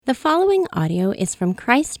The following audio is from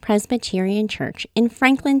Christ Presbyterian Church in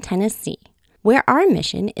Franklin, Tennessee, where our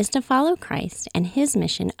mission is to follow Christ and his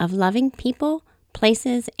mission of loving people,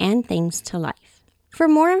 places, and things to life. For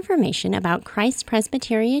more information about Christ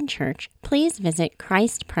Presbyterian Church, please visit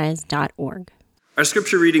christpres.org. Our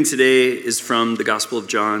scripture reading today is from the Gospel of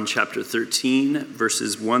John, chapter 13,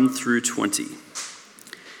 verses 1 through 20.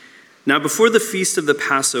 Now, before the feast of the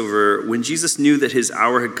Passover, when Jesus knew that his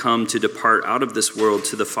hour had come to depart out of this world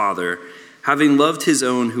to the Father, having loved his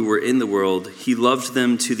own who were in the world, he loved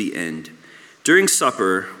them to the end. During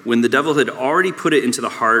supper, when the devil had already put it into the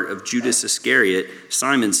heart of Judas Iscariot,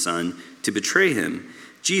 Simon's son, to betray him,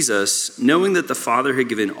 Jesus, knowing that the Father had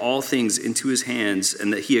given all things into his hands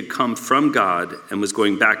and that he had come from God and was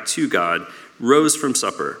going back to God, rose from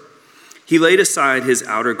supper. He laid aside his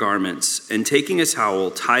outer garments and, taking a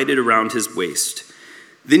towel, tied it around his waist.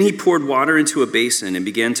 Then he poured water into a basin and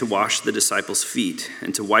began to wash the disciples' feet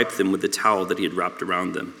and to wipe them with the towel that he had wrapped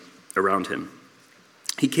around him.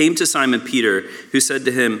 He came to Simon Peter, who said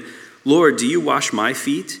to him, "Lord, do you wash my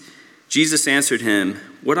feet?" Jesus answered him,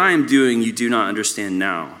 "What I am doing you do not understand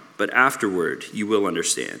now, but afterward you will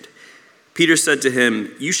understand." Peter said to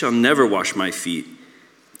him, "You shall never wash my feet."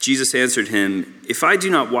 Jesus answered him, "If I do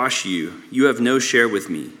not wash you, you have no share with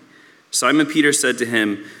me." Simon Peter said to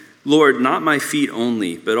him, "Lord, not my feet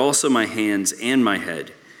only, but also my hands and my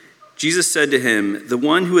head." Jesus said to him, "The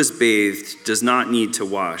one who is bathed does not need to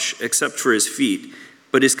wash, except for his feet,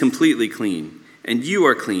 but is completely clean. And you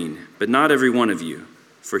are clean, but not every one of you."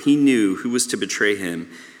 For he knew who was to betray him.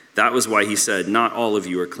 That was why he said, "Not all of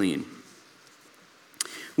you are clean."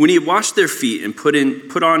 When he had washed their feet and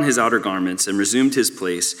put on his outer garments and resumed his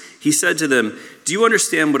place, he said to them, "Do you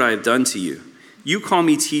understand what I have done to you? You call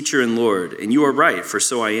me teacher and Lord, and you are right, for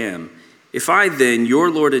so I am. If I then, your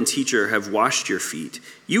Lord and teacher, have washed your feet,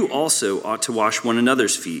 you also ought to wash one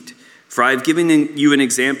another's feet. For I have given you an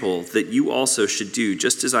example that you also should do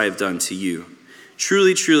just as I have done to you.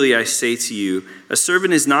 Truly, truly, I say to you, a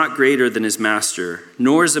servant is not greater than his master,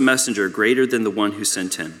 nor is a messenger greater than the one who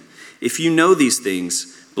sent him. If you know these things,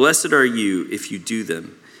 blessed are you if you do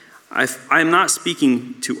them. I am not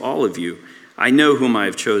speaking to all of you. I know whom I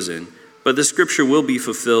have chosen. But the scripture will be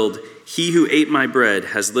fulfilled. He who ate my bread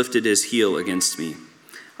has lifted his heel against me.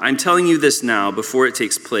 I am telling you this now before it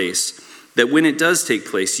takes place, that when it does take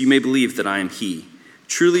place, you may believe that I am he.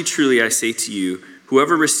 Truly, truly, I say to you,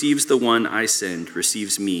 whoever receives the one I send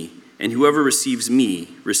receives me, and whoever receives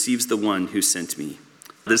me receives the one who sent me."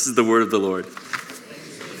 This is the word of the Lord.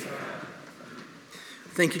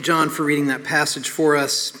 Thank you, John, for reading that passage for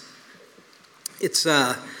us. It's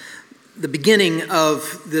the beginning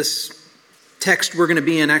of this text we're going to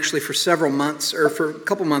be in actually for several months, or for a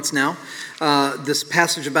couple months now, this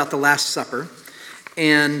passage about the Last Supper.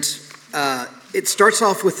 And it starts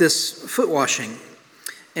off with this foot washing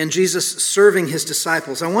and Jesus serving his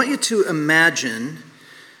disciples. I want you to imagine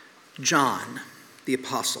John, the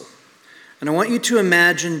apostle. And I want you to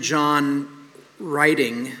imagine John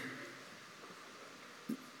writing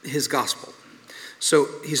his gospel. So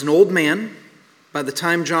he's an old man. By the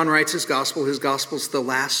time John writes his gospel's the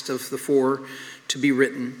last of the four to be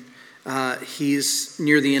written. He's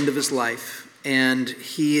near the end of his life, and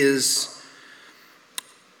he is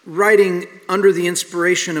writing under the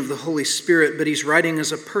inspiration of the Holy Spirit, but he's writing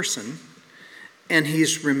as a person, and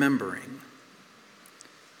he's remembering.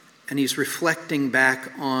 And he's reflecting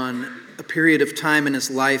back on a period of time in his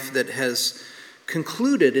life that has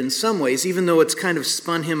concluded in some ways, even though it's kind of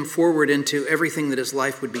spun him forward into everything that his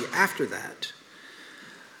life would be after that.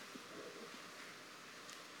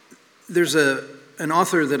 There's an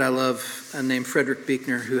author that I love named Frederick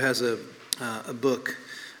Buechner who has a book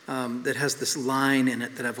that has this line in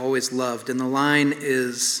it that I've always loved. And the line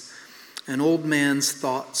is, "An old man's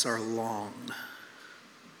thoughts are long."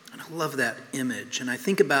 And I love that image. And I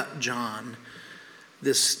think about John,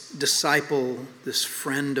 this disciple, this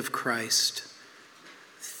friend of Christ,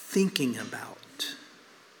 thinking about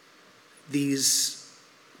these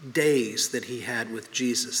days that he had with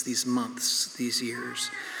Jesus, these months, these years.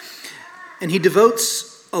 And he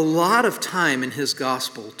devotes a lot of time in his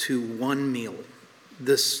gospel to one meal,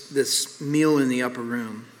 this meal in the upper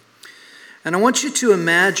room. And I want you to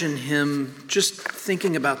imagine him just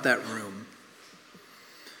thinking about that room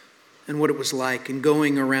and what it was like and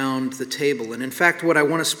going around the table. And in fact, what I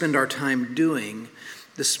want to spend our time doing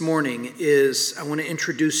this morning is I want to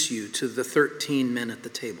introduce you to the 13 men at the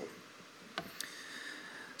table.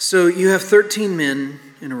 So you have 13 men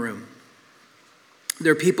in a room.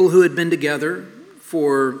 They're people who had been together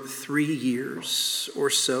for 3 years or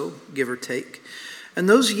so, give or take. And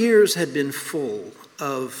those years had been full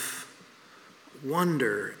of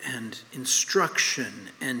wonder and instruction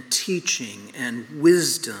and teaching and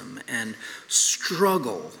wisdom and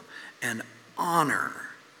struggle and honor,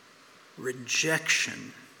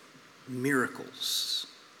 rejection, miracles.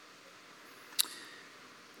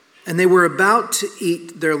 And they were about to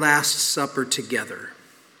eat their Last Supper together.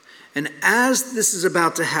 And as this is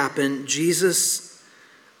about to happen, Jesus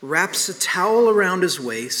wraps a towel around his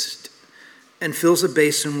waist and fills a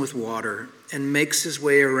basin with water and makes his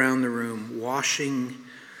way around the room, washing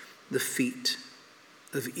the feet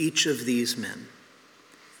of each of these men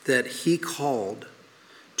that he called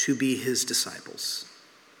to be his disciples.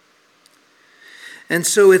 And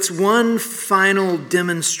so it's one final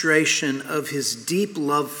demonstration of his deep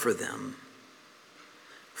love for them,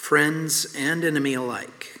 friends and enemy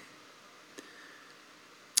alike,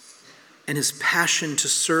 and his passion to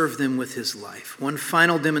serve them with his life. One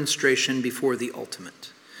final demonstration before the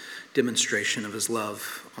ultimate demonstration of his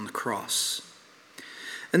love on the cross.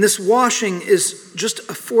 And this washing is just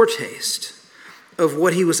a foretaste of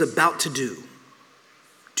what he was about to do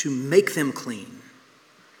to make them clean.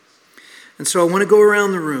 And so I want to go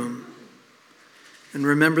around the room and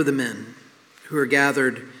remember the men who are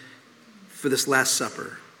gathered for this Last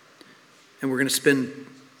Supper. And we're going to spend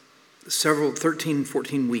 13,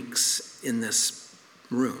 14 weeks in this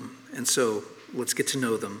room. And so let's get to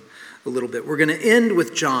know them a little bit. We're going to end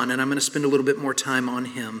with John, and I'm going to spend a little bit more time on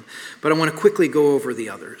him. But I want to quickly go over the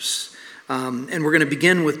others. And we're going to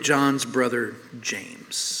begin with John's brother,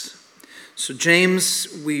 James. So James,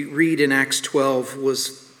 we read in Acts 12,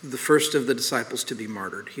 was the first of the disciples to be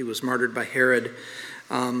martyred. He was martyred by Herod.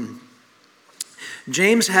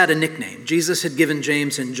 James had a nickname. Jesus had given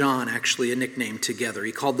James and John actually a nickname together.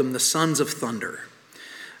 He called them the Sons of Thunder,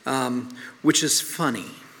 which is funny.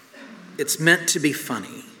 It's meant to be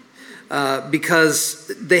funny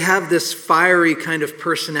because they have this fiery kind of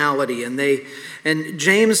personality. And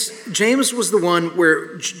James was the one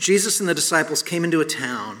where Jesus and the disciples came into a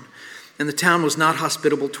town, and the town was not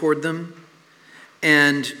hospitable toward them.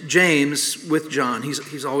 And James, with John,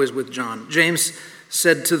 he's always with John. James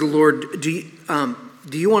said to the Lord, do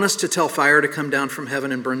you want us to tell fire to come down from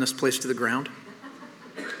heaven and burn this place to the ground?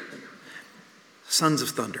 Sons of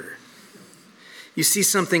thunder. You see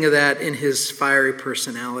something of that in his fiery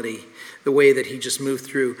personality, the way that he just moved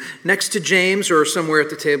through. Next to James, or somewhere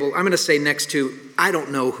at the table, I'm going to say next to, I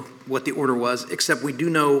don't know what the order was, except we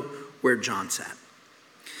do know where John sat.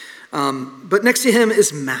 But next to him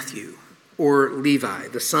is Matthew, or Levi,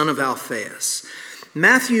 the son of Alphaeus.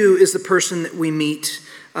 Matthew is the person that we meet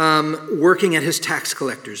working at his tax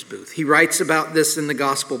collector's booth. He writes about this in the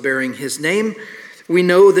gospel bearing his name. We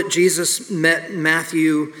know that Jesus met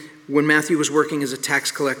Matthew when Matthew was working as a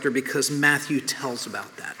tax collector because Matthew tells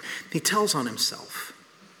about that. He tells on himself.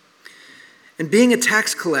 And being a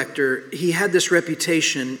tax collector, he had this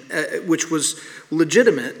reputation, which was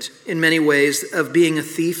legitimate in many ways, of being a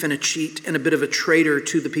thief and a cheat and a bit of a traitor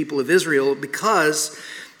to the people of Israel because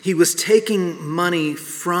he was taking money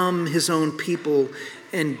from his own people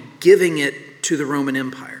and giving it to the Roman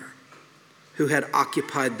Empire, who had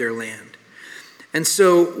occupied their land. And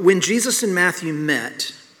so when Jesus and Matthew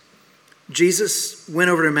met, Jesus went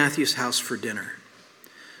over to Matthew's house for dinner.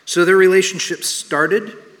 So their relationship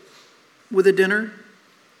started with a dinner,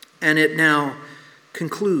 and it now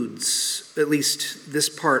concludes, at least this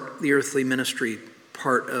part, the earthly ministry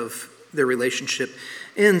part of their relationship,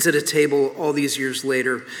 ends at a table all these years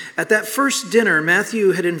later. At that first dinner,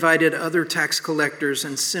 Matthew had invited other tax collectors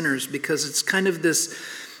and sinners because it's kind of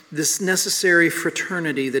this necessary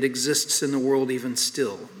fraternity that exists in the world even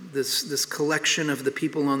still. This collection of the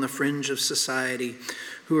people on the fringe of society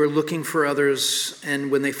who are looking for others, and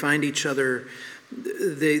when they find each other,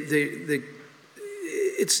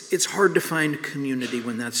 it's hard to find community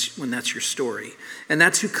when that's your story. And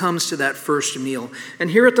that's who comes to that first meal. And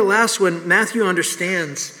here at the last one, Matthew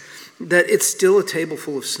understands that it's still a table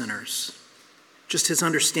full of sinners. Just his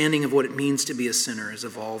understanding of what it means to be a sinner is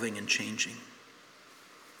evolving and changing.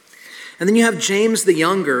 And then you have James the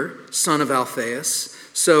younger, son of Alphaeus.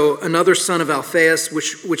 So another son of Alphaeus,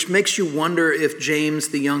 which makes you wonder if James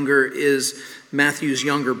the younger is Matthew's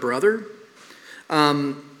younger brother.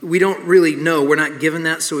 We don't really know. We're not given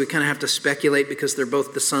that, so we kind of have to speculate because they're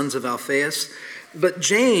both the sons of Alphaeus. But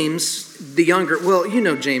James the younger, well, you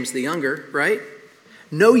know James the younger, right?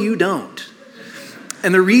 No, you don't.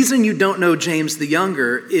 And the reason you don't know James the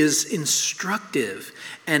younger is instructive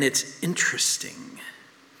and it's interesting.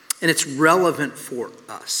 And it's relevant for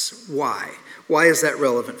us. Why? Why is that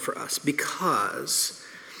relevant for us? Because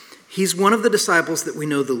he's one of the disciples that we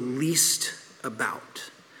know the least about.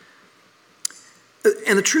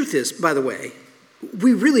 And the truth is, by the way,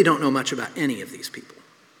 we really don't know much about any of these people.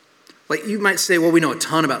 Like you might say, well, we know a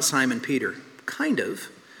ton about Simon Peter. Kind of.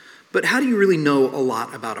 But how do you really know a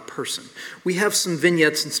lot about a person? We have some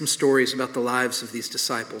vignettes and some stories about the lives of these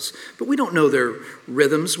disciples, but we don't know their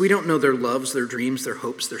rhythms. We don't know their loves, their dreams, their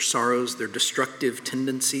hopes, their sorrows, their destructive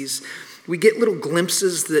tendencies. We get little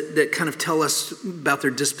glimpses that kind of tell us about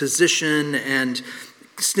their disposition and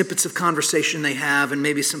snippets of conversation they have and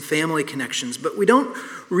maybe some family connections, but we don't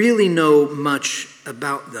really know much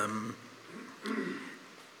about them.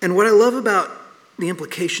 And what I love about the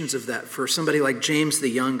implications of that for somebody like James the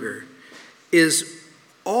Younger is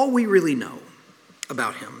all we really know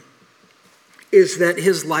about him is that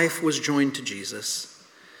his life was joined to Jesus.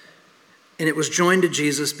 And it was joined to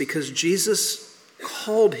Jesus because Jesus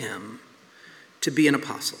called him to be an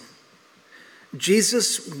apostle.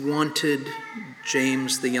 Jesus wanted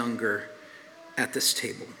James the Younger at this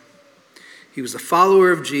table. He was a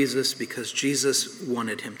follower of Jesus because Jesus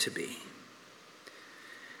wanted him to be.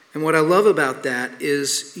 And what I love about that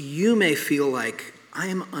is you may feel like, I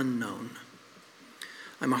am unknown.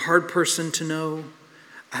 I'm a hard person to know.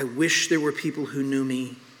 I wish there were people who knew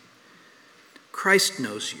me. Christ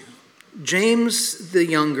knows you. James the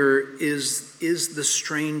Younger is the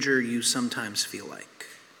stranger you sometimes feel like.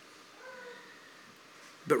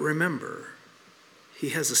 But remember, he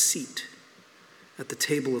has a seat at the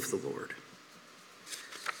table of the Lord.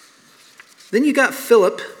 Then you got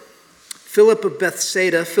Philip of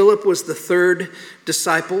Bethsaida. Philip was the third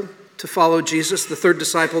disciple to follow Jesus, the third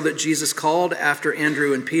disciple that Jesus called after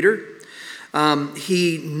Andrew and Peter.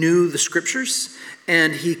 He knew the scriptures,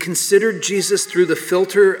 and he considered Jesus through the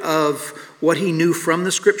filter of what he knew from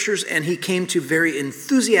the scriptures, and he came to very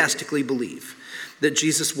enthusiastically believe that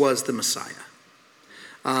Jesus was the Messiah.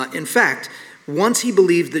 In fact, once he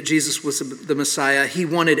believed that Jesus was the Messiah, he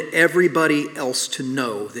wanted everybody else to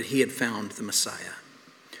know that he had found the Messiah,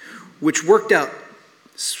 which worked out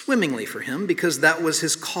swimmingly for him because that was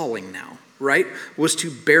his calling now, right? Was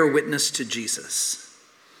to bear witness to Jesus.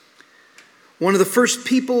 One of the first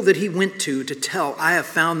people that he went to tell, I have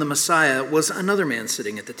found the Messiah, was another man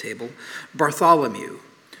sitting at the table, Bartholomew,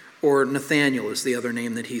 or Nathaniel is the other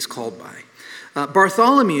name that he's called by.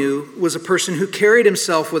 Bartholomew was a person who carried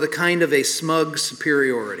himself with a kind of a smug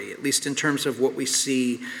superiority, at least in terms of what we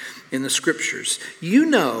see in the scriptures. You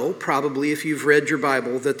know, probably if you've read your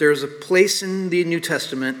Bible, that there's a place in the New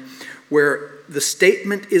Testament where the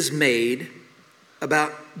statement is made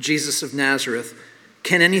about Jesus of Nazareth,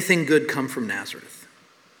 can anything good come from Nazareth?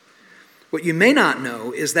 What you may not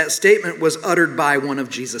know is that statement was uttered by one of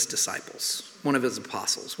Jesus' disciples, one of his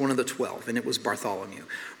apostles, one of the 12, and it was Bartholomew.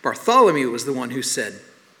 Bartholomew was the one who said,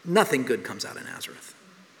 nothing good comes out of Nazareth.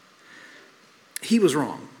 He was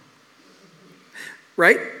wrong.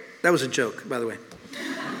 Right? That was a joke, by the way.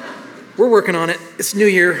 We're working on it. It's New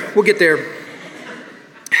Year. We'll get there.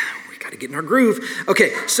 We got to get in our groove.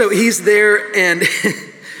 Okay, so he's there, and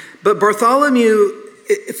but Bartholomew,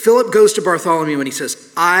 Philip goes to Bartholomew and he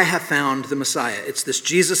says, I have found the Messiah. It's this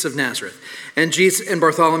Jesus of Nazareth. And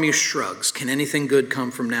Bartholomew shrugs. Can anything good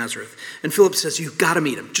come from Nazareth? And Philip says, you've got to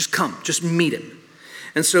meet him. Just come. Just meet him.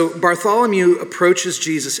 And so Bartholomew approaches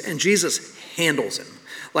Jesus, and Jesus handles him.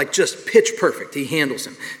 Like just pitch perfect. He handles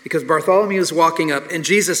him. Because Bartholomew is walking up, and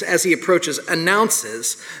Jesus, as he approaches,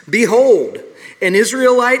 announces, behold, an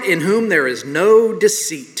Israelite in whom there is no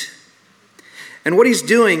deceit. And what he's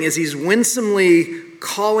doing is he's winsomely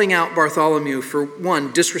calling out Bartholomew for,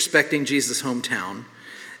 one, disrespecting Jesus' hometown,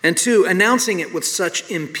 and two, announcing it with such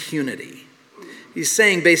impunity. He's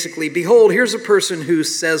saying basically, behold, here's a person who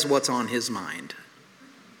says what's on his mind.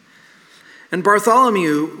 And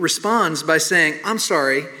Bartholomew responds by saying, I'm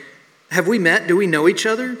sorry, have we met? Do we know each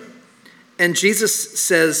other? And Jesus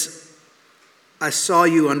says, I saw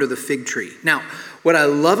you under the fig tree. Now, what I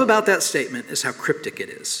love about that statement is how cryptic it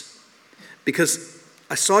is. Because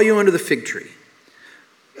I saw you under the fig tree.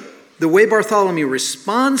 The way Bartholomew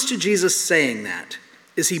responds to Jesus saying that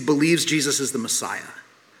is he believes Jesus is the Messiah.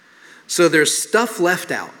 So there's stuff left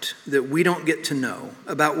out that we don't get to know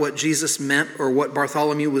about what Jesus meant or what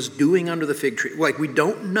Bartholomew was doing under the fig tree. Like, we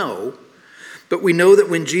don't know, but we know that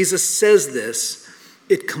when Jesus says this,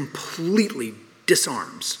 it completely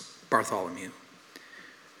disarms Bartholomew.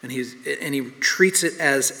 And he treats it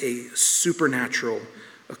as a supernatural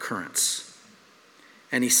occurrence.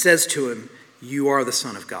 And he says to him, you are the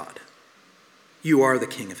Son of God. You are the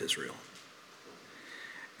King of Israel.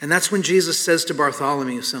 And that's when Jesus says to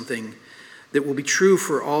Bartholomew something that will be true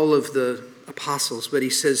for all of the apostles. But he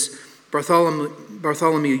says,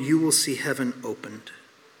 Bartholomew, you will see heaven opened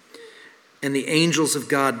and the angels of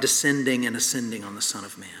God descending and ascending on the Son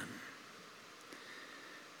of Man.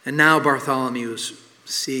 And now Bartholomew is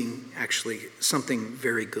seeing actually something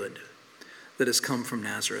very good that has come from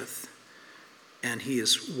Nazareth. And he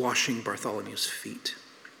is washing Bartholomew's feet.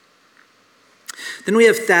 Then we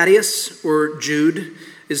have Thaddeus, or Jude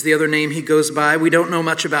is the other name he goes by. We don't know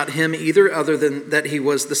much about him either, other than that he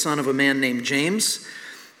was the son of a man named James.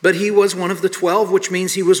 But he was one of the 12, which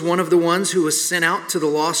means he was one of the ones who was sent out to the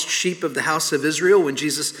lost sheep of the house of Israel when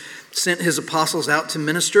Jesus sent his apostles out to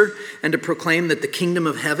minister and to proclaim that the kingdom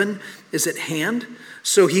of heaven is at hand.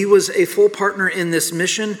 So he was a full partner in this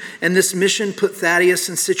mission, and this mission put Thaddeus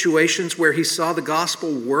in situations where he saw the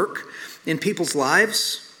gospel work in people's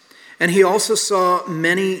lives. And he also saw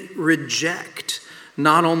many reject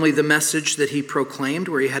not only the message that he proclaimed,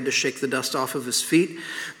 where he had to shake the dust off of his feet,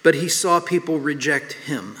 but he saw people reject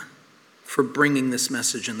him for bringing this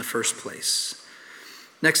message in the first place.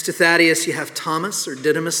 Next to Thaddeus, you have Thomas, or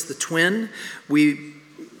Didymus, the twin. We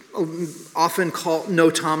often know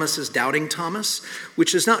Thomas as Doubting Thomas,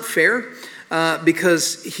 which is not fair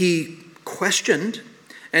because he questioned,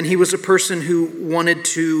 and he was a person who wanted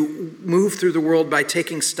to move through the world by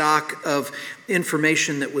taking stock of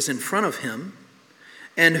information that was in front of him.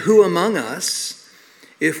 And who among us,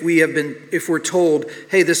 if we're told,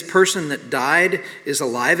 hey, this person that died is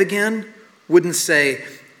alive again, wouldn't say,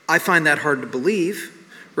 I find that hard to believe,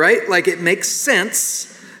 right? Like, it makes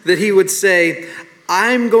sense that he would say,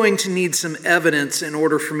 I'm going to need some evidence in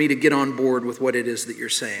order for me to get on board with what it is that you're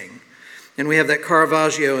saying. And we have that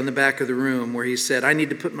Caravaggio in the back of the room where he said, I need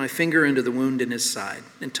to put my finger into the wound in his side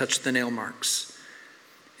and touch the nail marks.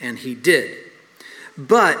 And he did.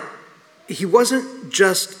 But he wasn't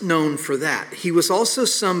just known for that. He was also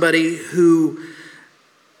somebody who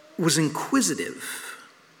was inquisitive.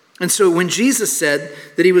 And so when Jesus said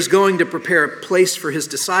that he was going to prepare a place for his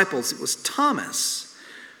disciples, it was Thomas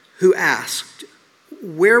who asked,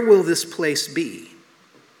 where will this place be?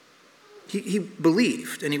 He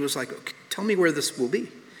believed, and he was like, okay, tell me where this will be.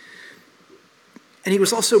 And he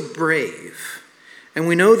was also brave. And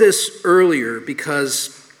we know this earlier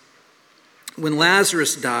because when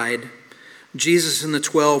Lazarus died, Jesus and the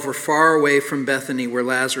 12 were far away from Bethany where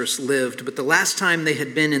Lazarus lived. But the last time they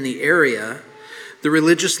had been in the area, the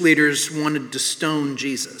religious leaders wanted to stone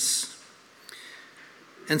Jesus.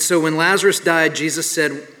 And so when Lazarus died, Jesus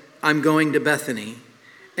said, I'm going to Bethany.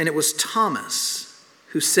 And it was Thomas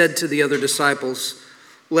who said to the other disciples,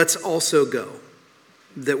 let's also go,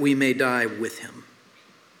 that we may die with him.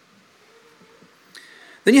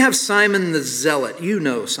 Then you have Simon the Zealot. You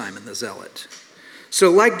know Simon the Zealot. So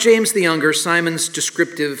like James the Younger, Simon's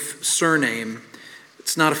descriptive surname,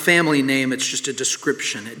 it's not a family name, it's just a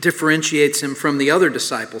description. It differentiates him from the other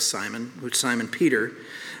disciple Simon, which is Simon Peter.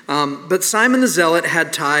 But Simon the Zealot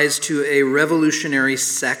had ties to a revolutionary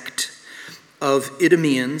sect of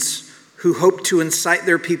Idumeans who hoped to incite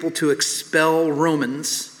their people to expel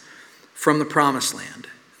Romans from the Promised Land.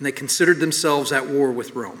 And they considered themselves at war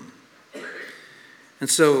with Rome. And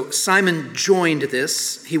so Simon joined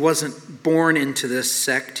this. He wasn't born into this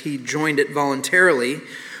sect. He joined it voluntarily,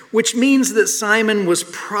 which means that Simon was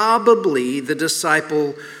probably the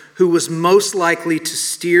disciple who was most likely to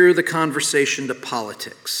steer the conversation to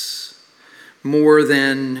politics more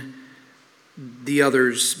than the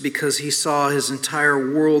others, because he saw his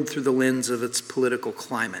entire world through the lens of its political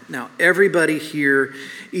climate. Now, everybody here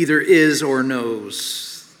either is or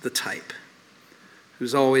knows the type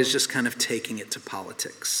who's always just kind of taking it to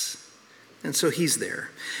politics. And so he's there.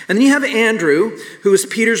 And then you have Andrew, who is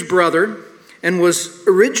Peter's brother and was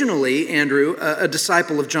originally, Andrew, a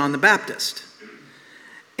disciple of John the Baptist.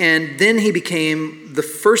 And then he became the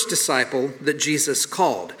first disciple that Jesus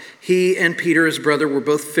called. He and Peter, his brother, were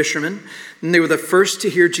both fishermen, and they were the first to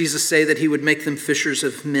hear Jesus say that he would make them fishers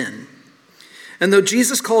of men. And though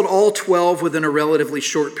Jesus called all 12 within a relatively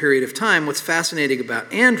short period of time, what's fascinating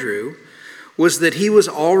about Andrew was that he was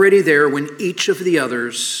already there when each of the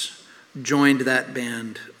others joined that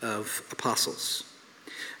band of apostles.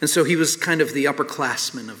 And so he was kind of the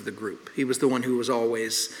upperclassman of the group. He was the one who was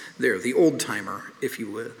always there, the old-timer, if you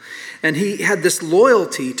will. And he had this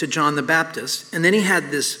loyalty to John the Baptist, and then he had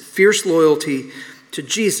this fierce loyalty to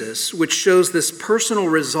Jesus, which shows this personal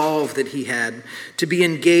resolve that he had to be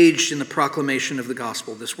engaged in the proclamation of the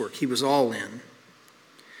gospel, this work. He was all in.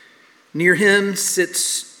 Near him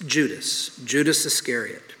sits Judas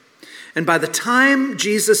Iscariot. And by the time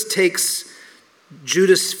Jesus takes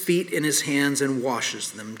Judas' feet in his hands and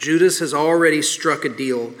washes them, Judas has already struck a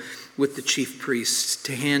deal with the chief priests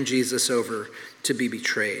to hand Jesus over to be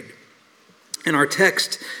betrayed. And our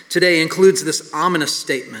text today includes this ominous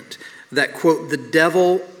statement that, quote, the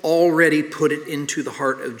devil already put it into the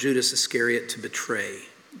heart of Judas Iscariot to betray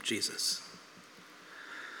Jesus.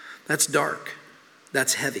 That's dark.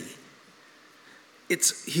 That's heavy.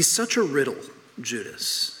 He's such a riddle,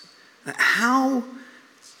 Judas. How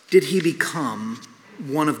did he become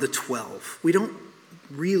one of the 12? We don't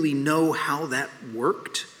really know how that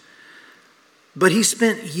worked, but he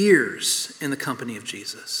spent years in the company of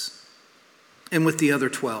Jesus and with the other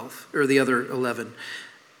 12 or the other 11,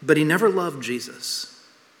 but he never loved Jesus.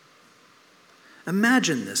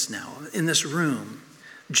 Imagine this now in this room.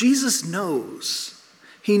 Jesus knows.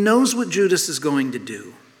 He knows what Judas is going to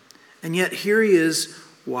do. And yet here he is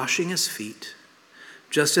washing his feet,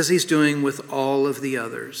 just as he's doing with all of the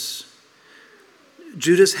others.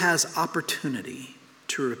 Judas has opportunity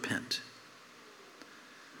to repent.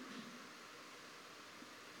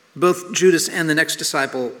 Both Judas and the next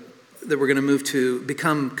disciple that we're going to move to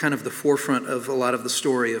become kind of the forefront of a lot of the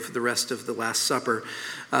story of the rest of the Last Supper.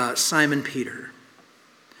 Simon Peter.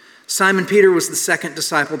 Simon Peter was the second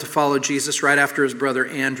disciple to follow Jesus right after his brother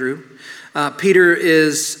Andrew. Peter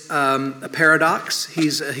is a paradox.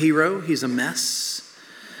 He's a hero. He's a mess.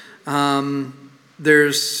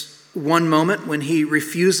 There's one moment when he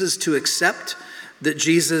refuses to accept that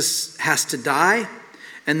Jesus has to die.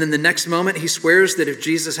 And then the next moment he swears that if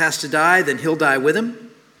Jesus has to die, then he'll die with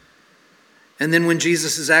him. And then when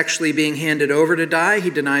Jesus is actually being handed over to die, he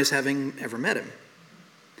denies having ever met him.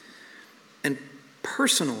 And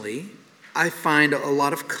personally, I find a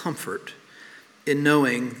lot of comfort in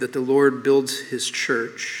knowing that the Lord builds his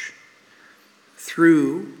church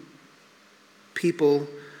through people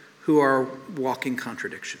who are walking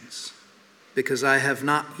contradictions, because I have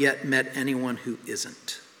not yet met anyone who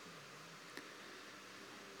isn't.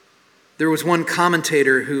 There was one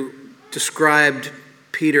commentator who described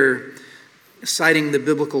Peter, citing the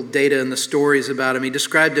biblical data and the stories about him. He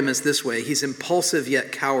described him as this way: he's impulsive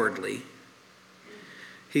yet cowardly.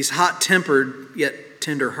 He's hot-tempered yet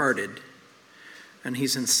tender-hearted. And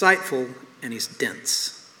he's insightful and he's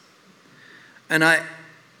dense. And I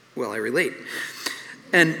relate.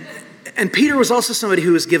 And Peter was also somebody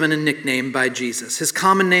who was given a nickname by Jesus. His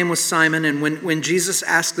common name was Simon, and when Jesus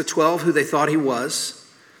asked the 12 who they thought he was,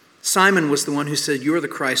 Simon was the one who said, "You are the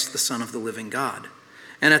Christ, the Son of the living God."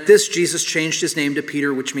 And at this, Jesus changed his name to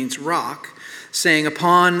Peter, which means rock, saying,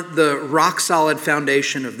 "Upon the rock-solid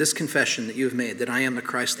foundation of this confession that you have made, that I am the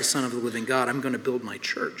Christ, the Son of the living God, I'm going to build my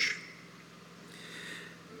church."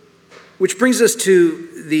 Which brings us to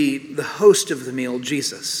the host of the meal,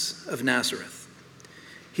 Jesus of Nazareth.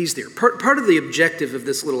 He's there. Part of the objective of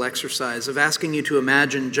this little exercise of asking you to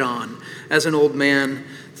imagine John as an old man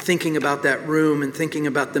thinking about that room and thinking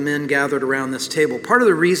about the men gathered around this table, part of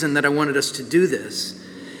the reason that I wanted us to do this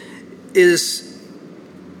is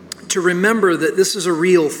to remember that this is a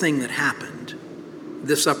real thing that happened,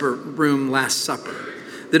 this upper room Last Supper.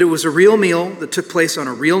 That it was a real meal that took place on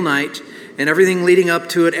a real night, and everything leading up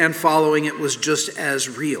to it and following it was just as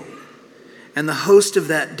real. And the host of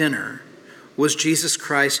that dinner was Jesus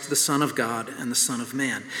Christ, the Son of God and the Son of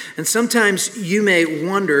Man. And sometimes you may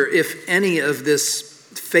wonder if any of this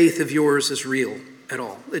faith of yours is real at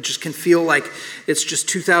all. It just can feel like it's just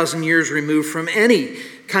 2,000 years removed from any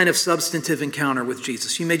kind of substantive encounter with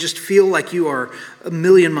Jesus. You may just feel like you are a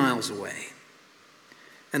million miles away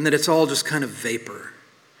and that it's all just kind of vapor.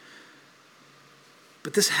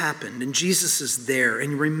 But this happened, and Jesus is there.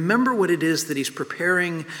 And remember what it is that he's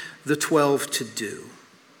preparing the 12 to do,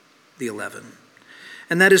 the 11.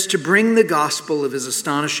 And that is to bring the gospel of his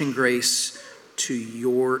astonishing grace to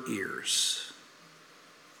your ears.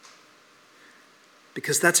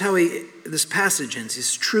 Because that's how this passage ends.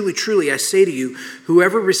 It's truly, truly, I say to you,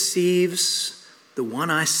 whoever receives the one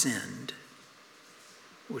I send,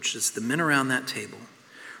 which is the men around that table,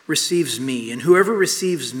 receives me. And whoever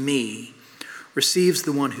receives me receives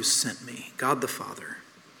the one who sent me, God the Father.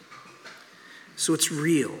 So it's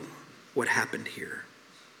real what happened here.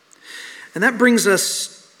 And that brings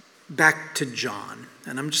us back to John.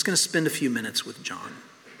 And I'm just going to spend a few minutes with John.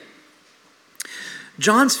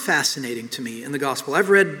 John's fascinating to me in the gospel. I've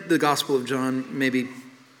read the Gospel of John maybe,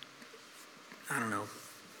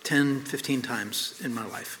 10, 15 times in my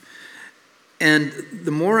life. And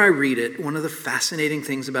the more I read it, one of the fascinating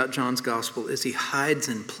things about John's gospel is he hides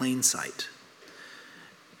in plain sight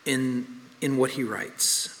in what he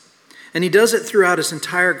writes. And he does it throughout his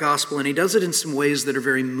entire gospel, and he does it in some ways that are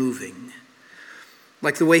very moving.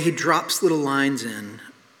 Like the way he drops little lines in,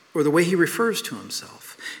 or the way he refers to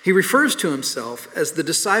himself. He refers to himself as the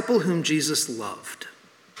disciple whom Jesus loved.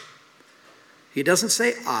 He doesn't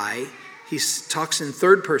say I. He talks in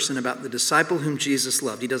third person about the disciple whom Jesus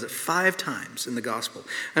loved. He does it 5 times in the gospel.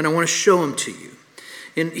 And I want to show them to you.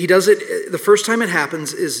 And he does it, the first time it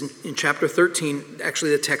happens is in chapter 13,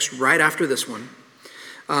 actually the text right after this one.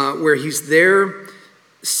 where he's there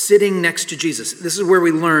sitting next to Jesus. This is where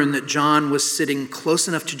we learn that John was sitting close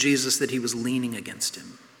enough to Jesus that he was leaning against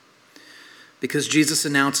him. Because Jesus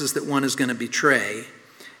announces that one is going to betray,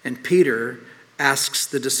 and Peter asks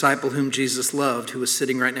the disciple whom Jesus loved, who was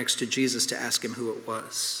sitting right next to Jesus, to ask him who it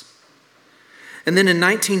was. And then in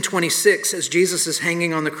 1926, as Jesus is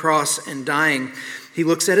hanging on the cross and dying, he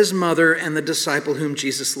looks at his mother and the disciple whom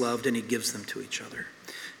Jesus loved, and he gives them to each other.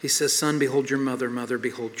 He says, "Son, behold your mother. Mother,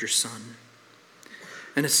 behold your son."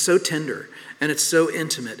 And it's so tender, and it's so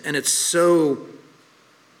intimate, and it's so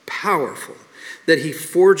powerful that he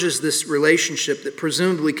forges this relationship that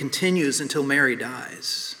presumably continues until Mary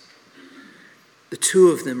dies. The two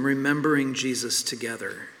of them remembering Jesus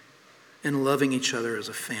together and loving each other as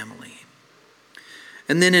a family.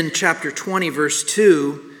 And then in chapter 20, verse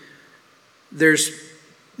 2, there's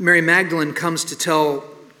Mary Magdalene comes to tell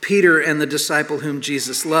Peter and the disciple whom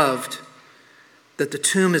Jesus loved that the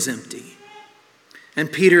tomb is empty.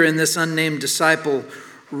 And Peter and this unnamed disciple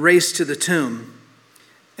race to the tomb.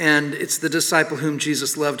 And it's the disciple whom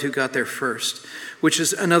Jesus loved who got there first, which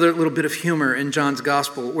is another little bit of humor in John's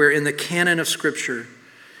gospel, where in the canon of Scripture,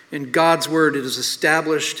 in God's word, it is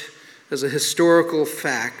established as a historical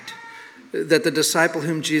fact that the disciple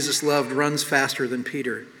whom Jesus loved runs faster than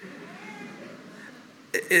Peter.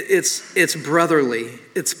 It's brotherly,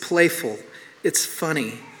 it's playful, it's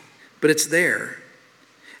funny, but it's there.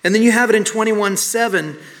 And then you have it in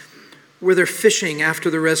 21:7, where they're fishing after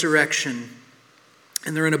the resurrection.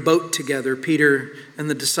 And they're in a boat together, Peter and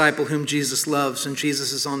the disciple whom Jesus loves. And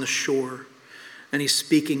Jesus is on the shore, and he's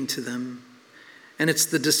speaking to them. And it's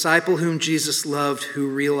the disciple whom Jesus loved who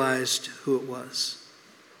realized who it was.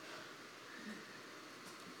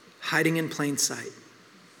 Hiding in plain sight.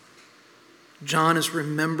 John is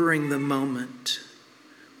remembering the moment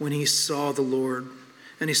when he saw the Lord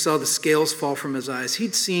and he saw the scales fall from his eyes.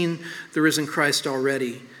 He'd seen the risen Christ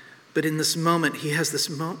already, but in this moment,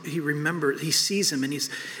 he remembers, he sees him, and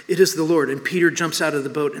it is the Lord. And Peter jumps out of the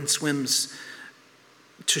boat and swims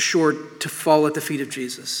to shore to fall at the feet of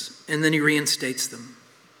Jesus. And then he reinstates them.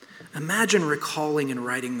 Imagine recalling and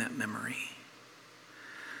writing that memory.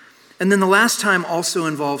 And then the last time also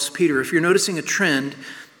involves Peter. If you're noticing a trend,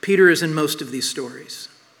 Peter is in most of these stories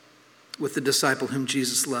with the disciple whom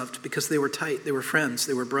Jesus loved, because they were tight, they were friends,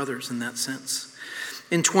 they were brothers in that sense.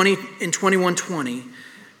 In 21:20,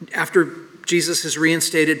 after Jesus has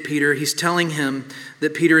reinstated Peter, he's telling him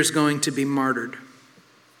that Peter is going to be martyred.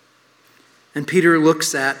 And Peter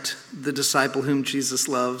looks at the disciple whom Jesus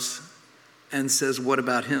loves and says, "What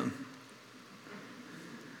about him?"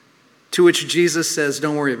 To which Jesus says,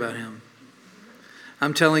 "Don't worry about him.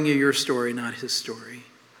 I'm telling you your story, not his story."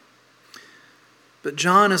 But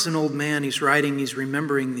John, as an old man, he's writing, he's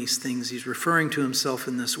remembering these things, he's referring to himself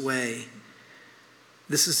in this way.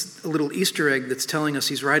 This is a little Easter egg that's telling us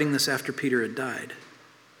he's writing this after Peter had died.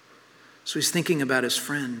 So he's thinking about his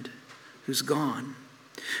friend who's gone.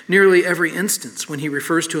 Nearly every instance when he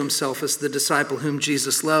refers to himself as the disciple whom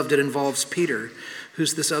Jesus loved, it involves Peter,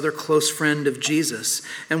 who's this other close friend of Jesus.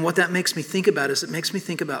 And what that makes me think about is it makes me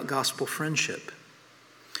think about gospel friendship.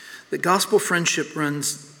 That gospel friendship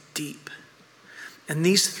runs deep. And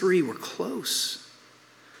these three were close.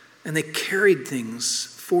 And they carried things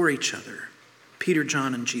for each other. Peter,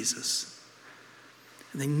 John, and Jesus.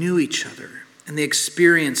 And they knew each other. And they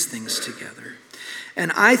experienced things together.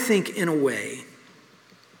 And I think, in a way,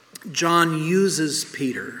 John uses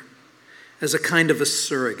Peter as a kind of a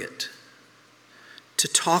surrogate to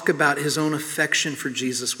talk about his own affection for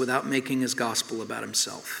Jesus without making his gospel about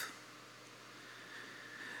himself.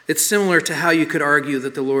 It's similar to how you could argue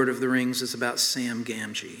that The Lord of the Rings is about Sam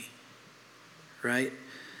Gamgee, right?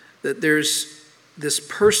 That there's this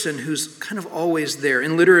person who's kind of always there.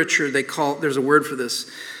 In literature, there's a word for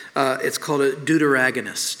this. It's called a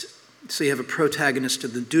deuteragonist. So you have a protagonist,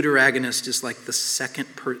 and the deuteragonist is like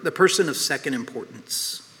the person of second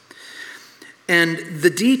importance. And the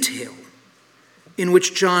detail in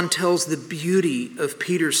which John tells the beauty of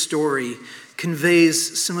Peter's story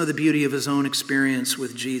conveys some of the beauty of his own experience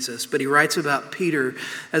with Jesus. But he writes about Peter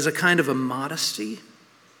as a kind of a modesty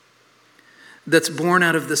that's born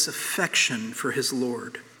out of this affection for his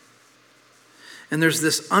Lord. And there's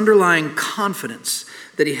this underlying confidence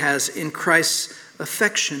that he has in Christ's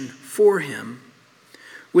affection for him,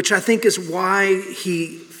 which I think is why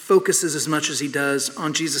he focuses as much as he does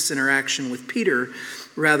on Jesus' interaction with Peter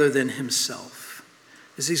rather than himself.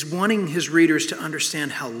 Is he's wanting his readers to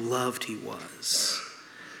understand how loved he was.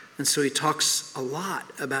 And so he talks a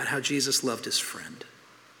lot about how Jesus loved his friend.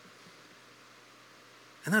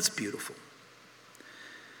 And that's beautiful.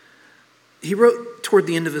 He wrote toward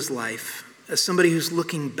the end of his life as somebody who's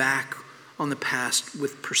looking back on the past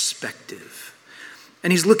with perspective.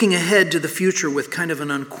 And he's looking ahead to the future with kind of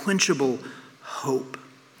an unquenchable hope.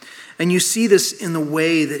 And you see this in the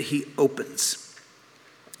way that he opens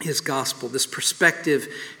his gospel, this perspective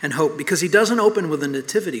and hope, because he doesn't open with a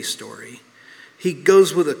nativity story. He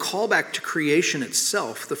goes with a callback to creation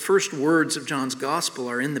itself. The first words of John's gospel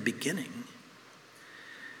are in the beginning.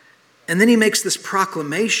 And then he makes this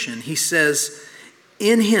proclamation. He says,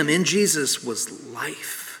 in him, in Jesus, was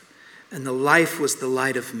life. And the life was the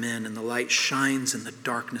light of men. And the light shines in the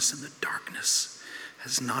darkness. And the darkness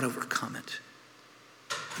has not overcome it.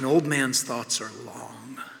 An old man's thoughts are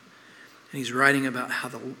long. And he's writing about how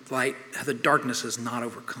the darkness has not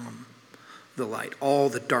overcome the light. All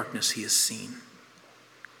the darkness he has seen.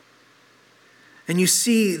 And you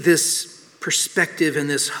see this perspective and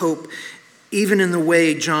this hope even in the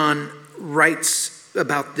way John writes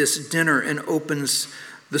about this dinner and opens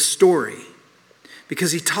the story,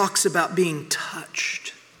 because he talks about being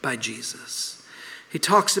touched by Jesus. He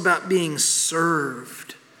talks about being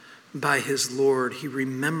served by his Lord. He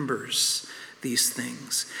remembers these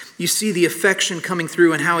things. You see the affection coming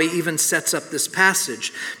through and how he even sets up this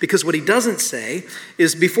passage, because what he doesn't say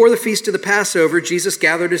is, before the feast of the Passover, Jesus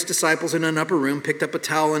gathered his disciples in an upper room, picked up a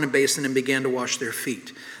towel and a basin, and began to wash their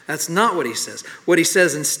feet. That's not what he says. What he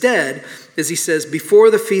says instead is, he says,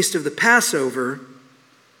 before the feast of the Passover,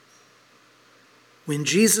 when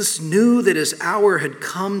Jesus knew that his hour had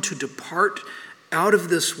come to depart out of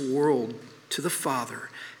this world to the Father,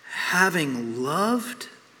 having loved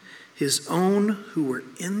his own who were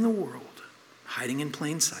in the world, hiding in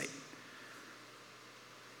plain sight,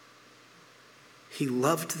 he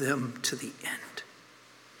loved them to the end.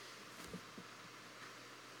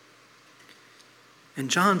 And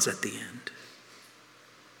John's at the end.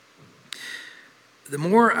 The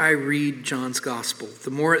more I read John's gospel, the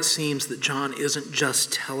more it seems that John isn't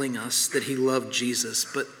just telling us that he loved Jesus,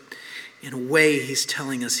 but in a way he's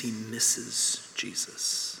telling us he misses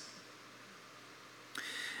Jesus.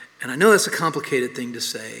 And I know that's a complicated thing to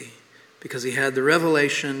say, because he had the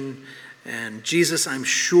revelation, and Jesus, I'm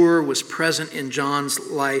sure, was present in John's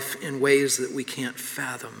life in ways that we can't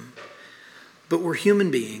fathom. But we're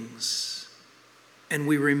human beings, and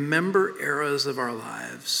we remember eras of our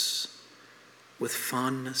lives with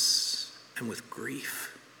fondness and with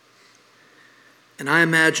grief. And I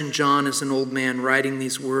imagine John as an old man writing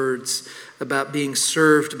these words about being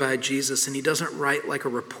served by Jesus, and he doesn't write like a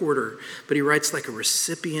reporter, but he writes like a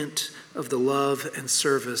recipient of the love and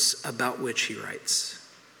service about which he writes.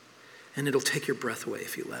 And it'll take your breath away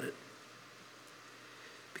if you let it,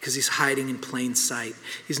 because he's hiding in plain sight.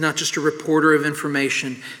 He's not just a reporter of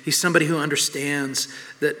information. He's somebody who understands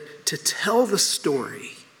that to tell the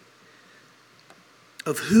story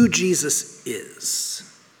of who Jesus is,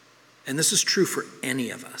 and this is true for any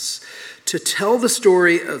of us, to tell the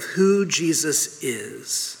story of who Jesus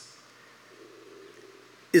is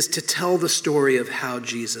to tell the story of how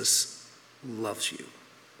Jesus loves you.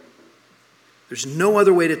 There's no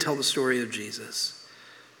other way to tell the story of Jesus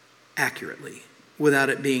accurately without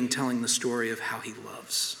it being telling the story of how he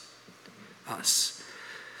loves us.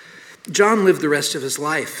 John lived the rest of his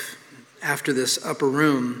life after this upper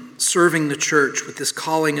room, serving the church with this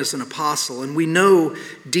calling as an apostle. And we know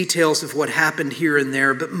details of what happened here and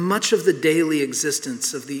there, but much of the daily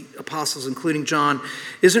existence of the apostles, including John,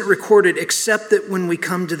 isn't recorded, except that when we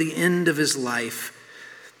come to the end of his life,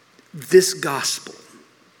 this gospel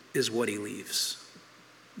is what he leaves.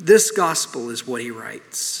 This gospel is what he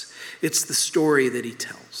writes. It's the story that he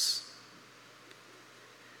tells.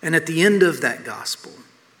 And at the end of that gospel,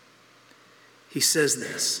 he says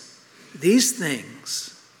this: these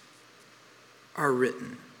things are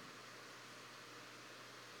written,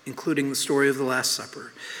 including the story of the Last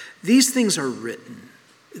Supper. These things are written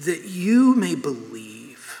that you may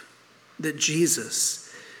believe that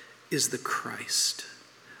Jesus is the Christ,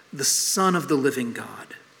 the Son of the living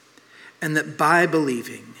God, and that by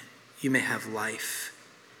believing you may have life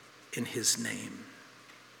in his name.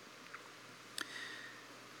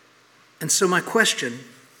 And so my question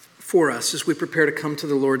for us as we prepare to come to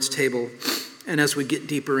the Lord's table and as we get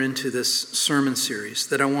deeper into this sermon series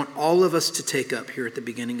that I want all of us to take up here at the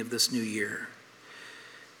beginning of this new year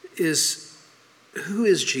is, who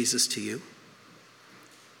is Jesus to you?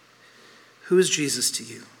 Who is Jesus to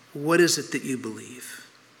you? What is it that you believe?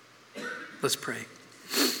 Let's pray.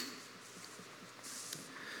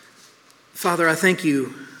 Father, I thank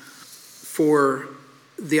you for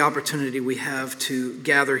the opportunity we have to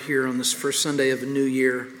gather here on this first Sunday of a new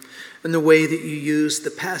year, and the way that you use the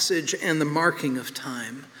passage and the marking of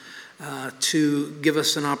time to give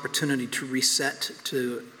us an opportunity to reset,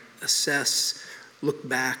 to assess, look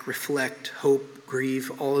back, reflect, hope,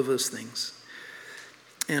 grieve, all of those things.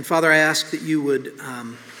 And Father, I ask that you would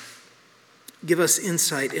give us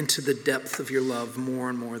insight into the depth of your love more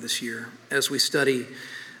and more this year as we study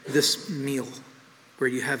this meal where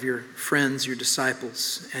you have your friends, your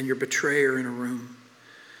disciples, and your betrayer in a room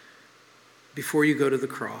before you go to the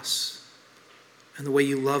cross, and the way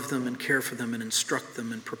you love them and care for them and instruct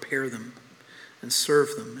them and prepare them and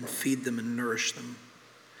serve them and feed them and nourish them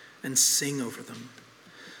and sing over them.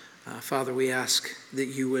 Father, we ask that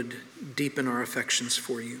you would deepen our affections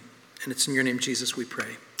for you. And it's in your name, Jesus, we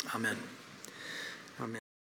pray. Amen.